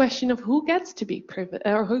this question of who gets to be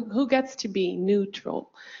or who gets to be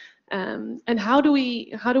neutral, and how do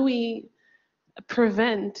we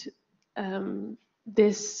prevent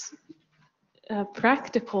this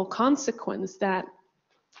practical consequence that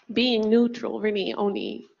being neutral really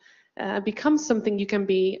only becomes something you can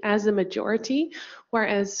be as a majority,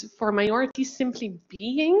 whereas for minorities simply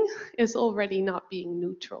being is already not being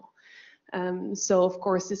neutral. So of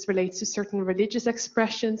course this relates to certain religious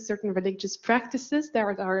expressions, certain religious practices that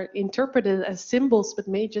are interpreted as symbols but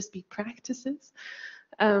may just be practices.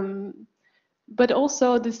 But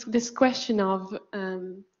also this question of,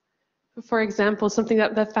 for example, something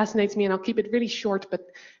that fascinates me, and I'll keep it really short,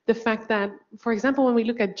 but the fact that, for example, when we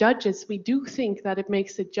look at judges, we do think that it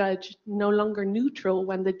makes a judge no longer neutral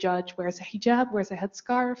when the judge wears a hijab, wears a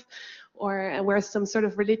headscarf, or wears some sort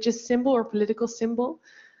of religious symbol or political symbol.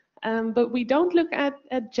 But we don't look at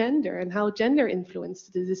gender and how gender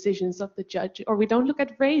influenced the decisions of the judge, or we don't look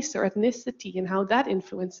at race or ethnicity and how that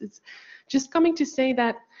influences. Just coming to say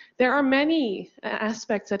that there are many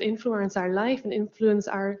aspects that influence our life and influence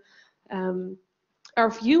our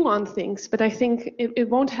view on things, but I think it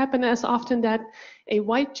won't happen as often that a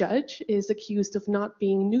white judge is accused of not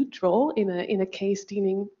being neutral in a case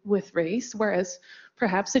dealing with race, whereas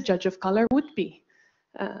perhaps a judge of color would be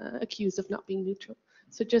accused of not being neutral.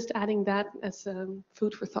 So just adding that as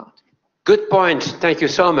food for thought. Good point. Thank you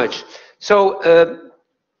so much. So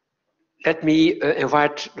let me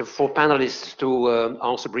invite the four panelists to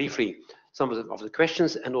answer briefly some of the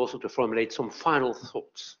questions and also to formulate some final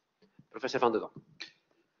thoughts. Professor van der Donk.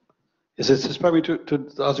 Yes, it's inspiring to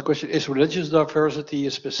ask the question, is religious diversity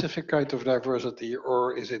a specific kind of diversity,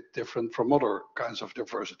 or is it different from other kinds of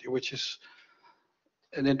diversity, which is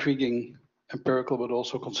an intriguing empirical but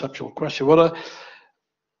also conceptual question.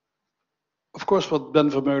 Of course, what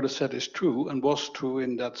Ben Vermeulen said is true and was true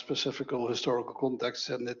in that specific historical context,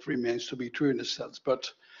 and it remains to be true in a sense.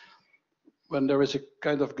 But when there is a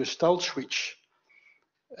kind of gestalt switch,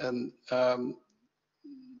 and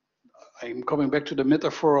I'm coming back to the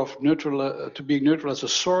metaphor of neutral, to being neutral as a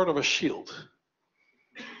sword or a shield.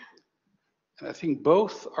 And I think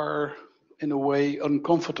both are, in a way,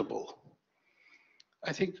 uncomfortable.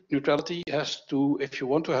 I think neutrality has to, if you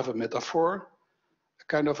want to have a metaphor, a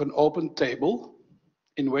kind of an open table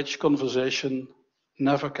in which conversation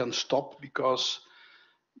never can stop, because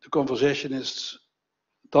the conversation is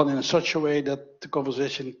done in such a way that the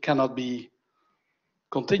conversation cannot be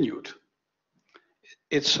continued.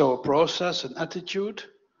 It's so a process, an attitude,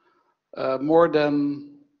 more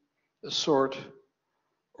than a sword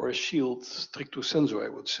or a shield, stricto sensu, I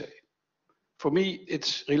would say. For me,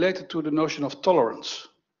 it's related to the notion of tolerance.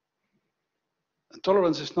 And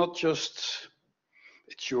tolerance is not just,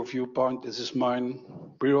 it's your viewpoint, this is mine,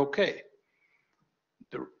 we're okay.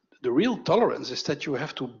 The real tolerance is that you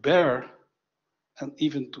have to bear and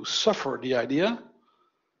even to suffer the idea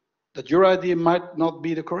that your idea might not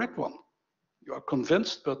be the correct one. You are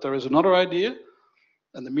convinced, but there is another idea.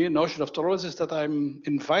 And the mere notion of tolerance is that I'm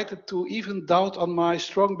invited to even doubt on my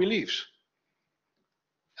strong beliefs.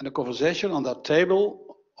 And the conversation on that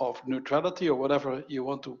table of neutrality, or whatever you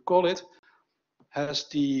want to call it, has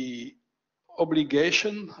the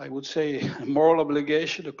obligation, I would say a moral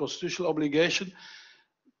obligation, a constitutional obligation,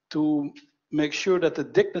 to make sure that the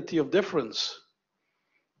dignity of difference,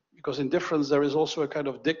 because in difference there is also a kind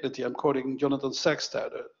of dignity. I'm quoting Jonathan Sacks,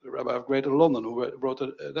 the rabbi of Greater London, who wrote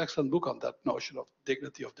an excellent book on that notion of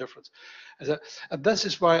dignity of difference. And this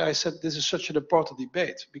is why I said this is such an important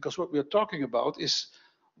debate, because what we are talking about is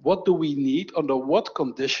what do we need, under what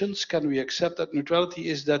conditions can we accept that neutrality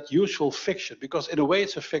is that useful fiction, because in a way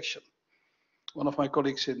it's a fiction. One of my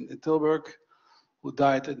colleagues in Tilburg, who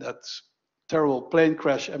died in that terrible plane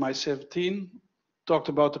crash, MI-17, talked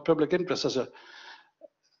about the public interest as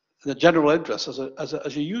the general interest as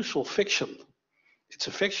a useful fiction. it's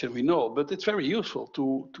a fiction, we know, but it's very useful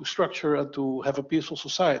to structure and to have a peaceful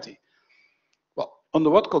society. Well, under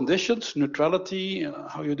what conditions, neutrality,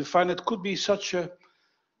 how you define it, could be such a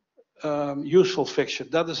useful fiction?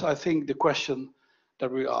 That is, I think, the question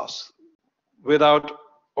that we ask, without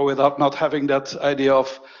not having that idea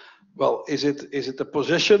of, well, is it a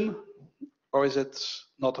position or is it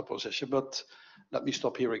not a position? But let me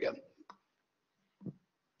stop here again.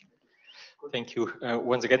 Thank you.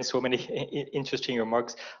 Once again, so many interesting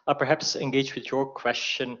remarks. I'll perhaps engage with your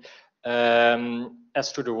question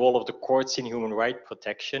as to the role of the courts in human rights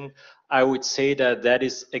protection. I would say that that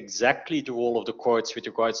is exactly the role of the courts with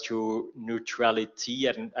regards to neutrality,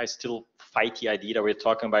 and I still fight the idea that we're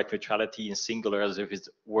talking about neutrality in singular as if it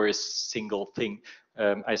were a single thing.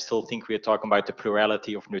 I still think we're talking about the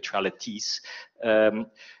plurality of neutralities.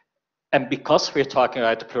 And because we're talking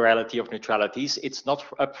about the plurality of neutralities, it's not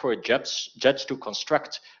up for a judge to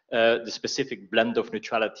construct the specific blend of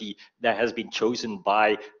neutrality that has been chosen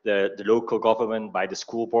by the local government, by the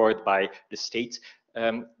school board, by the state.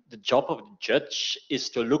 The job of the judge is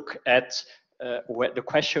to look at the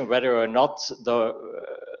question whether or not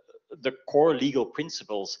the core legal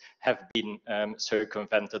principles have been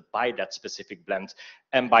circumvented by that specific blend.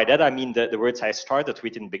 And by that, I mean the words I started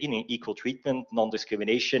with in the beginning: equal treatment,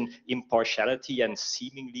 non-discrimination, impartiality, and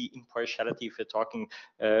seemingly impartiality if we're talking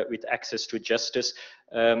with access to justice,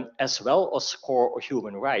 as well as core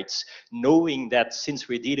human rights, knowing that since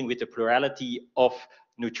we're dealing with the plurality of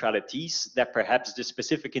neutralities, that perhaps the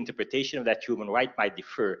specific interpretation of that human right might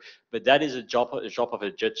differ. But that is a job of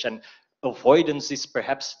a judge. And avoidance is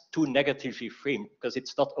perhaps too negatively framed, because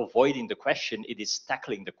it's not avoiding the question, it is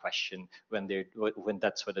tackling the question when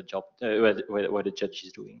that's what the job, what the judge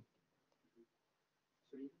is doing.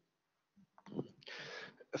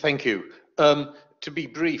 Thank you. To be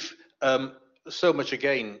brief, so much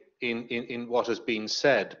again in what has been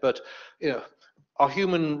said, but you know, are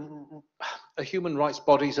human rights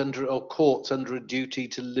bodies or courts under a duty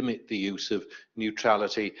to limit the use of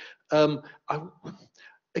neutrality?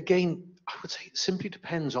 Again, I would say it simply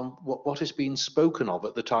depends on what is being spoken of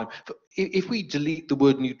at the time. If we delete the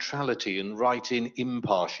word neutrality and write in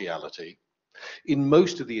impartiality, in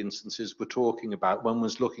most of the instances we're talking about, when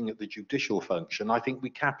one's looking at the judicial function, I think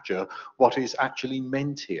we capture what is actually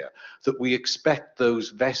meant here, that we expect those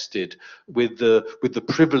vested with the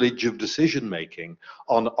privilege of decision making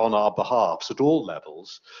on our behalfs at all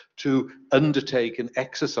levels to undertake and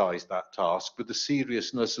exercise that task with the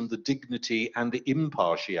seriousness and the dignity and the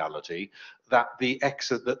impartiality that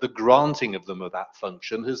the granting of them of that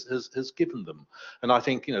function has given them. And I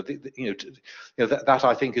think that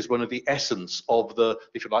I think is one of the essence of the,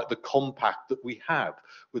 if you like, the compact that we have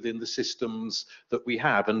within the systems that we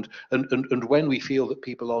have. And when we feel that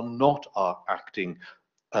people are not acting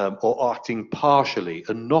or acting partially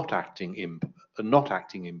and not acting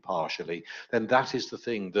impartially, then that is the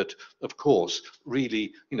thing that, of course,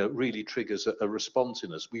 really triggers a response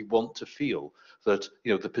in us. We want to feel that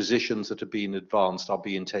the positions that are being advanced are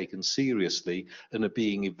being taken seriously and are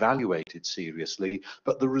being evaluated seriously,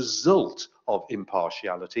 but the result of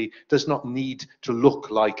impartiality does not need to look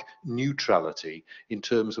like neutrality in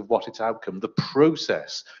terms of what its outcome. The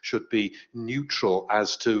process should be neutral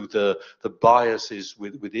as to the biases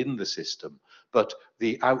within the system, but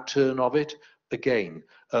the outturn of it, again,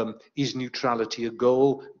 is neutrality a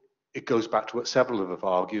goal? It goes back to what several have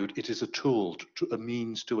argued. It is a tool, a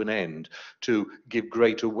means to an end, to give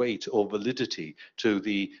greater weight or validity to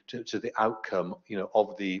the outcome,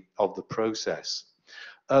 of the process.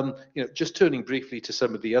 Just turning briefly to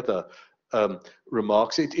some of the other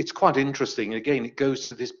remarks, it's quite interesting. Again, it goes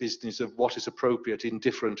to this business of what is appropriate in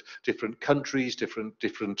different countries,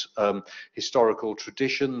 different historical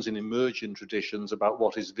traditions and emerging traditions about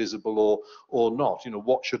what is visible or not.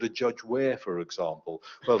 What should a judge wear, for example?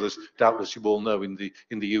 Well, there's doubtless, you all know, in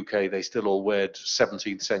the UK they still all wear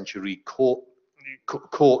 17th century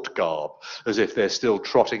court garb, as if they're still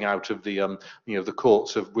trotting out of the the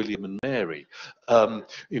courts of William and Mary,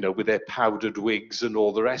 with their powdered wigs and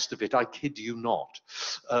all the rest of it. I kid you not.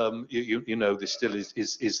 This still is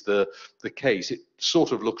the case. It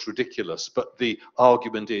sort of looks ridiculous, but the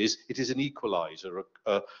argument is it is an equalizer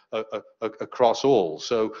across all.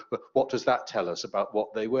 So what does that tell us about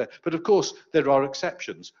what they wear? But of course there are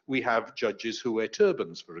exceptions. We have judges who wear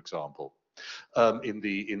turbans, for example, in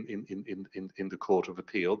the Court of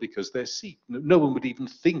Appeal, because they're Sikh. No one would even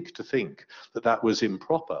think that that was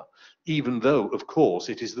improper, even though, of course,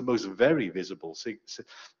 it is the most very visible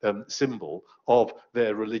symbol of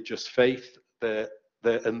their religious faith, and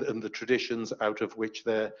the traditions out of which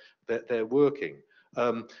they're working.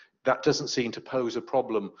 That doesn't seem to pose a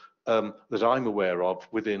problem that I'm aware of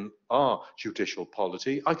within our judicial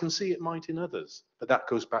polity. I can see it might in others, but that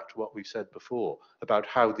goes back to what we've said before about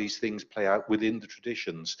how these things play out within the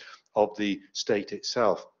traditions of the state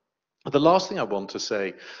itself. The last thing I want to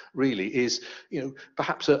say really is,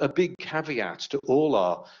 perhaps a big caveat to all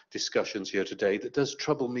our discussions here today that does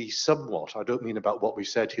trouble me somewhat. I don't mean about what we've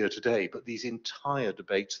said here today, but these entire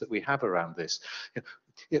debates that we have around this.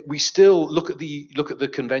 We still look at the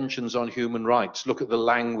conventions on human rights, look at the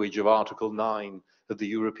language of Article 9 of the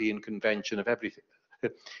European Convention of everything.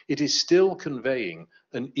 It is still conveying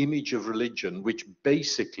an image of religion which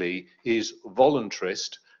basically is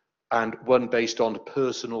voluntarist and one based on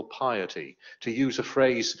personal piety. To use a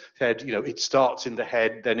phrase said, it starts in the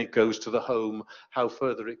head, then it goes to the home, how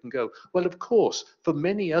further it can go. Well, of course, for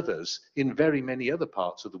many others, in very many other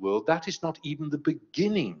parts of the world, that is not even the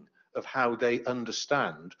beginning of how they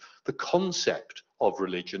understand the concept of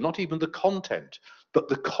religion, not even the content, but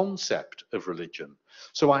the concept of religion.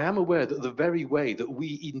 So I am aware that the very way that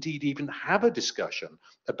we indeed even have a discussion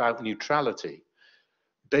about neutrality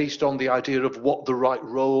based on the idea of what the right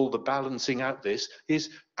role, the balancing out this,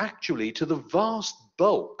 is actually to the vast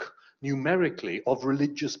bulk, numerically, of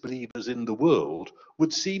religious believers in the world,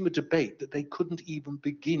 would seem a debate that they couldn't even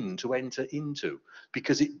begin to enter into,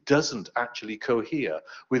 because it doesn't actually cohere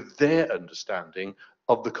with their understanding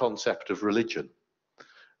of the concept of religion.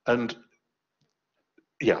 And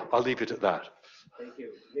yeah, I'll leave it at that. Thank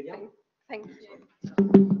you. Myriam? Thank you.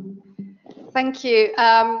 Thank you.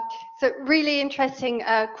 So really interesting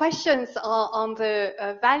questions on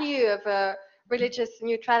the value of religious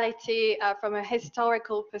neutrality from a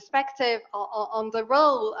historical perspective, on the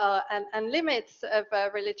role and limits of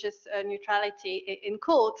religious neutrality in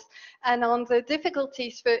courts, and on the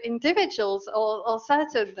difficulties for individuals or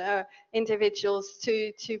certain individuals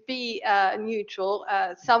to be neutral.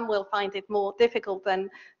 Some will find it more difficult than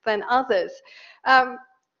others.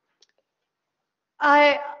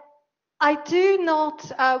 I do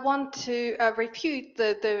not want to refute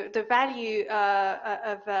the value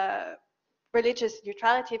of religious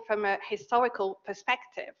neutrality from a historical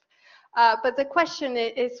perspective. But the question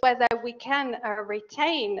is whether we can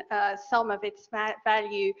retain some of its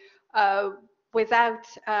value without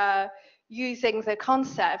using the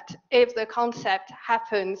concept, if the concept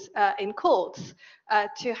happens in courts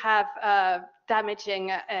to have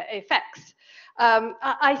damaging effects.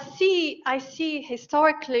 I see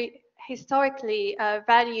historically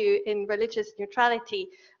value in religious neutrality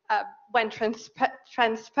when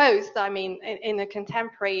transposed, I mean, in a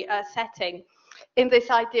contemporary setting, in this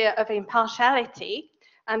idea of impartiality,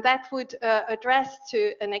 and that would address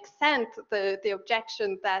to an extent the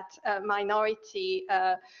objection that minority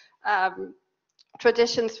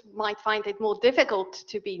traditions might find it more difficult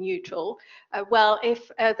to be neutral. Well,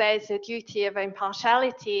 if there's a duty of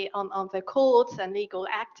impartiality on the courts and legal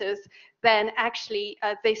actors, then actually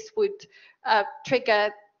this would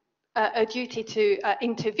trigger a duty to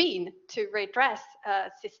intervene to redress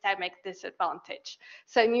systemic disadvantage.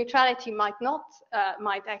 So neutrality might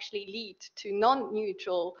actually lead to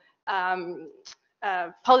non-neutral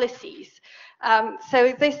policies.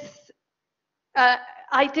 So this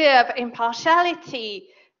idea of impartiality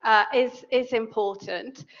is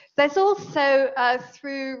important. There's also,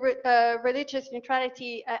 through religious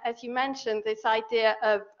neutrality, as you mentioned, this idea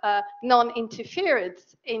of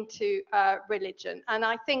non-interference into religion. And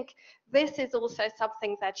I think this is also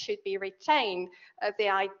something that should be retained,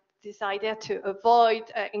 this idea to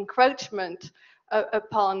avoid encroachment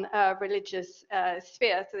upon religious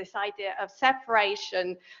spheres, this idea of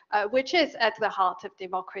separation, which is at the heart of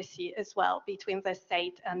democracy as well, between the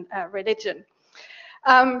state and religion.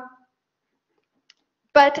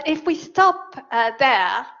 But if we stop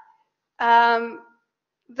there,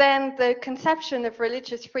 then the conception of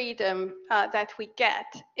religious freedom that we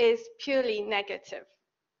get is purely negative.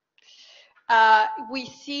 We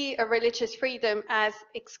see a religious freedom as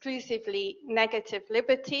exclusively negative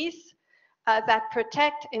liberties that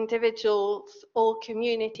protect individuals or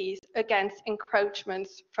communities against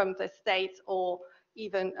encroachments from the state or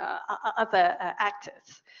even other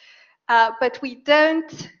actors. But we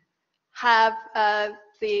don't have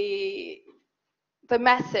the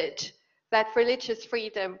message that religious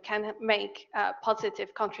freedom can make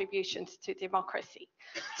positive contributions to democracy.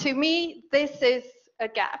 To me, this is a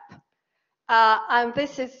gap. And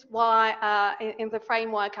this is why in the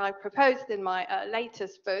framework I proposed in my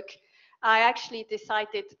latest book, I actually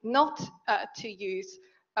decided not to use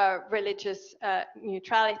religious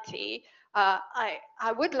neutrality.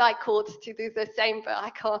 I would like courts to do the same, but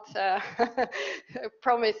I can't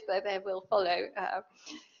promise that they will follow.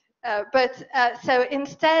 So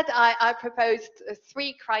instead, I proposed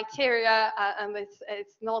 3 criteria, and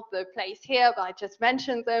it's not the place here, but I just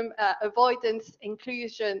mentioned them: avoidance,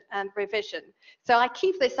 inclusion, and revision. So I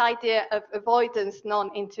keep this idea of avoidance,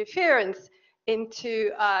 non-interference,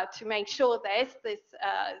 into to make sure there's this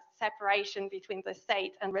separation between the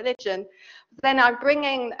state and religion. Then I'm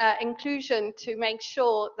bringing inclusion to make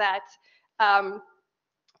sure that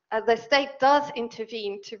the state does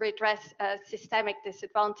intervene to redress systemic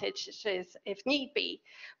disadvantages if need be,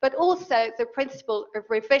 but also the principle of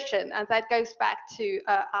revision, and that goes back to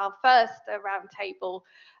our first roundtable,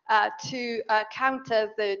 to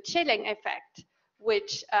counter the chilling effect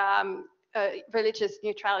which religious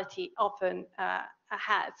neutrality often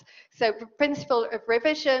has. So the principle of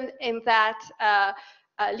revision, in that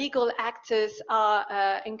legal actors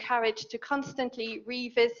are encouraged to constantly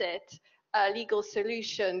revisit legal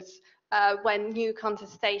solutions when new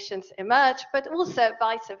contestations emerge, but also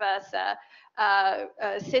vice versa.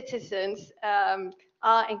 Citizens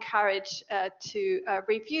are encouraged to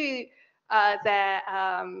review their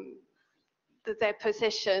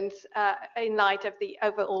positions in light of the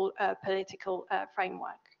overall political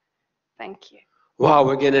framework. Thank you.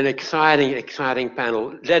 Wow, again, an exciting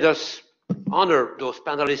panel. Let us honor those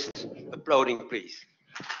panelists. Applauding, please.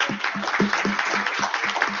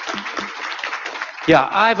 Yeah,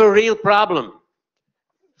 I have a real problem.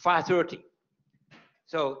 5:30.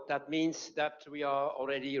 So that means that we are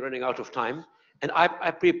already running out of time. And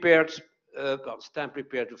I prepared, Stijn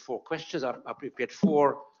prepared 4 questions. I prepared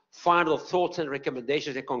 4 final thoughts and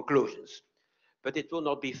recommendations and conclusions. But it will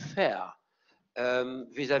not be fair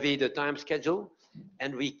vis-à-vis the time schedule.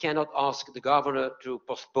 And we cannot ask the governor to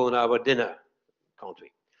postpone our dinner, can't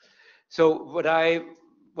we? So what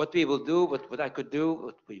we will do, what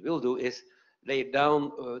we will do is lay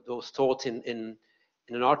down those thoughts in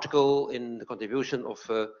an article, in the contribution of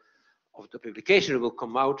the publication that will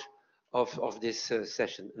come out of this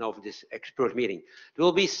session and of this expert meeting. There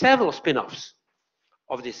will be several spin-offs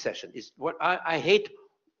of this session. It's what I hate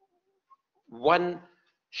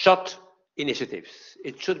one-shot initiatives.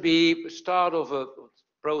 It should be the start of a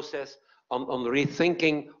process on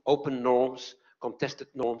rethinking open norms, contested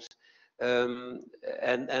norms,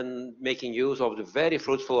 and making use of the very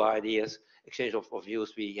fruitful ideas, exchange of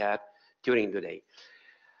views we had during the day.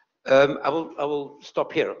 I will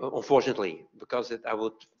stop here, unfortunately, because I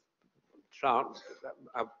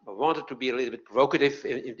wanted to be a little bit provocative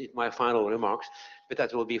in my final remarks, but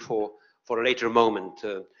that will be for a later moment.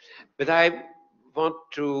 But I want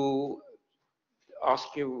to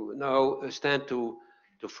ask you now, Stijn, to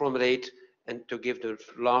formulate and to give the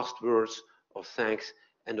last words of thanks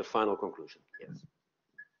and the final conclusion. Yes.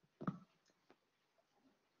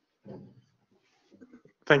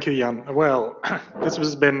 Thank you, Jan. Well, this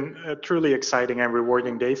has been a truly exciting and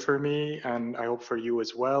rewarding day for me, and I hope for you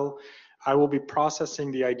as well. I will be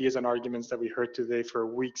processing the ideas and arguments that we heard today for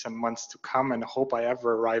weeks and months to come, and hope I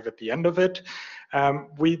ever arrive at the end of it.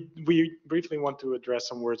 We briefly want to address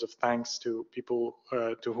some words of thanks to people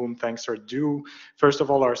to whom thanks are due. First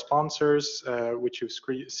of all, our sponsors, which you've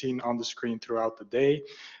seen on the screen throughout the day.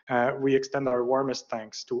 We extend our warmest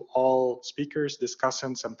thanks to all speakers,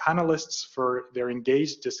 discussants, and panelists for their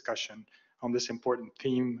engaged discussion on this important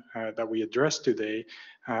theme that we addressed today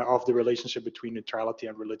of the relationship between neutrality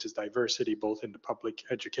and religious diversity, both in the public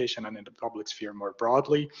education and in the public sphere more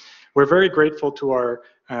broadly. We're very grateful to our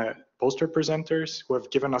poster presenters who have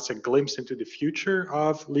given us a glimpse into the future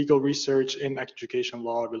of legal research in education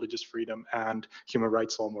law, religious freedom, and human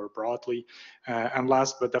rights law more broadly. And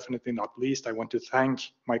last but definitely not least, I want to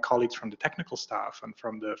thank my colleagues from the technical staff and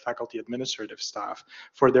from the faculty administrative staff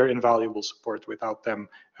for their invaluable support. Without them,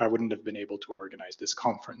 I wouldn't have been able to organize this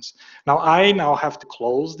conference. I now have to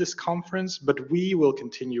close this conference, but we will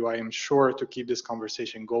continue, I am sure, to keep this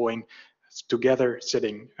conversation going together,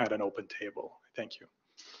 sitting at an open table. Thank you.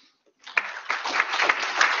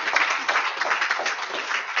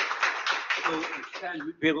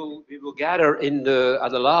 We will gather at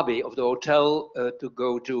the lobby of the hotel to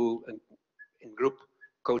go to, in group,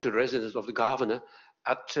 go to the residence of the governor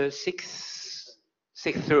at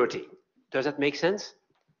 6:30. Does that make sense?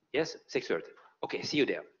 Yes, 6:30. Okay, see you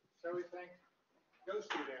there. Shall we thank those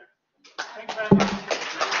two there? Thanks very much.